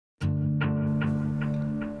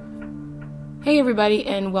Hey everybody,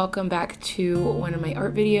 and welcome back to one of my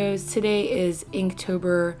art videos. Today is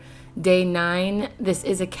Inktober day 9. This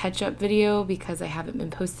is a catch-up video because I haven't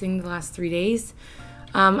been posting the last 3 days.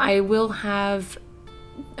 I will have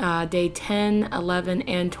day 10, 11,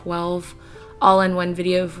 and 12 all in one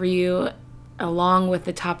video for you, along with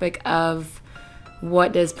the topic of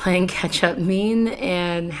what does playing catch-up mean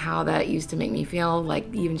and how that used to make me feel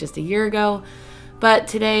like even just a year ago. But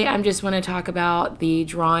today I just want to talk about the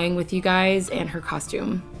drawing with you guys and her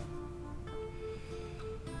costume.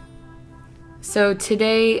 So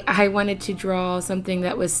today I wanted to draw something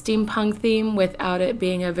that was steampunk theme without it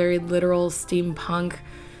being a very literal steampunk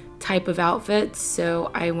type of outfit.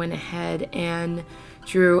 So I went ahead and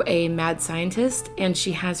drew a mad scientist, and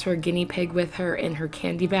she has her guinea pig with her in her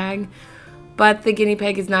candy bag. But the guinea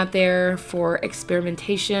pig is not there for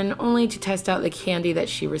experimentation, only to test out the candy that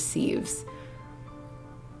she receives.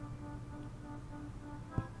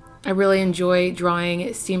 I really enjoy drawing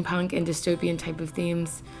steampunk and dystopian type of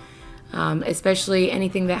themes, especially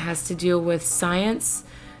anything that has to do with science.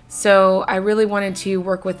 So I really wanted to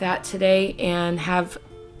work with that today and have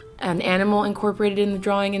an animal incorporated in the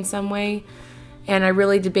drawing in some way. And I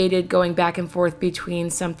really debated going back and forth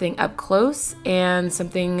between something up close and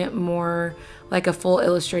something more like a full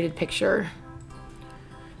illustrated picture.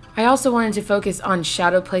 I also wanted to focus on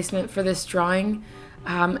shadow placement for this drawing.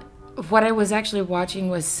 What I was actually watching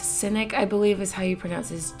was Cynic, I believe is how you pronounce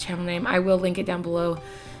his channel name. I will link it down below.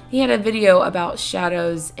 He had a video about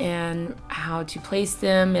shadows and how to place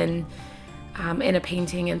them and in a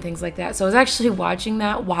painting and things like that. So I was actually watching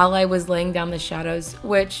that while I was laying down the shadows,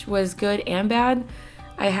 which was good and bad.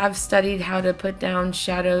 I have studied how to put down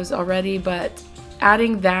shadows already, but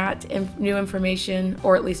adding that new information,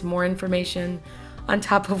 or at least more information, on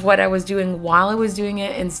top of what I was doing while I was doing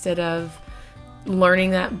it instead of learning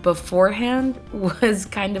that beforehand was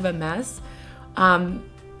kind of a mess. And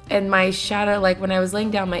my shadow, like when I was laying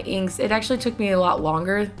down my inks, it actually took me a lot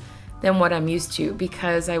longer than what I'm used to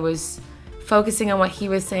because I was focusing on what he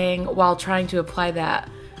was saying while trying to apply that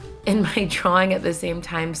in my drawing at the same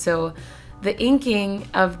time. So the inking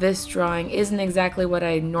of this drawing isn't exactly what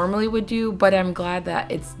I normally would do, but I'm glad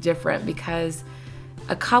that it's different because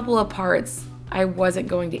a couple of parts I wasn't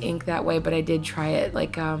going to ink that way, but I did try it,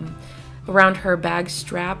 like around her bag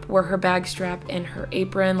strap, where her bag strap and her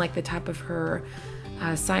apron, like the top of her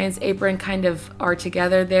science apron, kind of are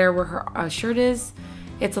together there where her shirt is.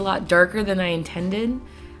 It's a lot darker than I intended,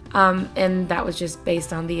 and that was just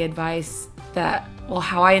based on the advice that, well,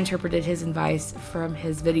 how I interpreted his advice from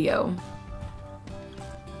his video.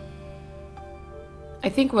 I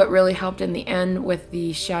think what really helped in the end with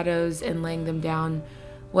the shadows and laying them down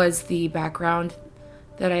was the background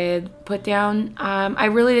that I had put down. I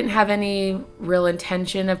really didn't have any real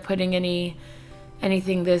intention of putting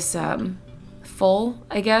anything this full,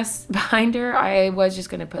 I guess, behind her. I was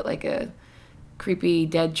just gonna put like a creepy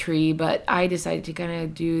dead tree, but I decided to kind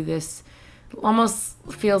of do this, almost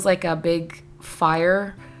feels like a big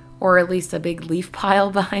fire or at least a big leaf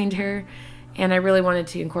pile behind her. And I really wanted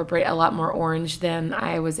to incorporate a lot more orange than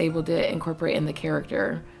I was able to incorporate in the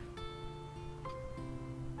character.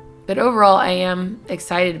 But overall, I am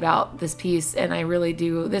excited about this piece, and I really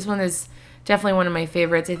do. This one is definitely one of my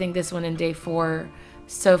favorites. I think this one and day 4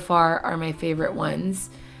 so far are my favorite ones.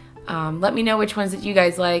 Let me know which ones that you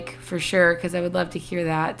guys like for sure, because I would love to hear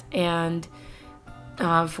that. And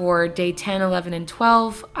for day 10, 11, and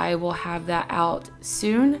 12, I will have that out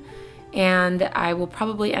soon. And I will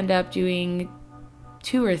probably end up doing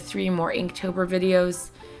 2 or 3 more Inktober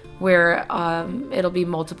videos where it'll be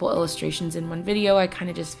multiple illustrations in one video. I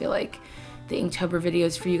kind of just feel like the Inktober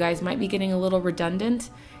videos for you guys might be getting a little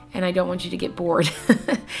redundant, and I don't want you to get bored.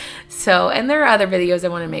 So, and there are other videos I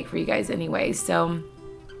want to make for you guys anyway. So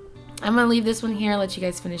I'm going to leave this one here, let you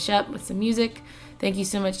guys finish up with some music. Thank you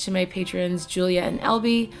so much to my patrons, Julia and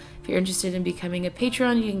Elby. If you're interested in becoming a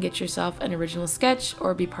patron, you can get yourself an original sketch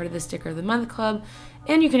or be part of the Sticker of the Month Club,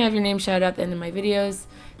 and you can have your name shouted out at the end of my videos.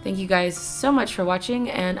 Thank you guys so much for watching,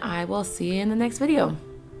 and I will see you in the next video.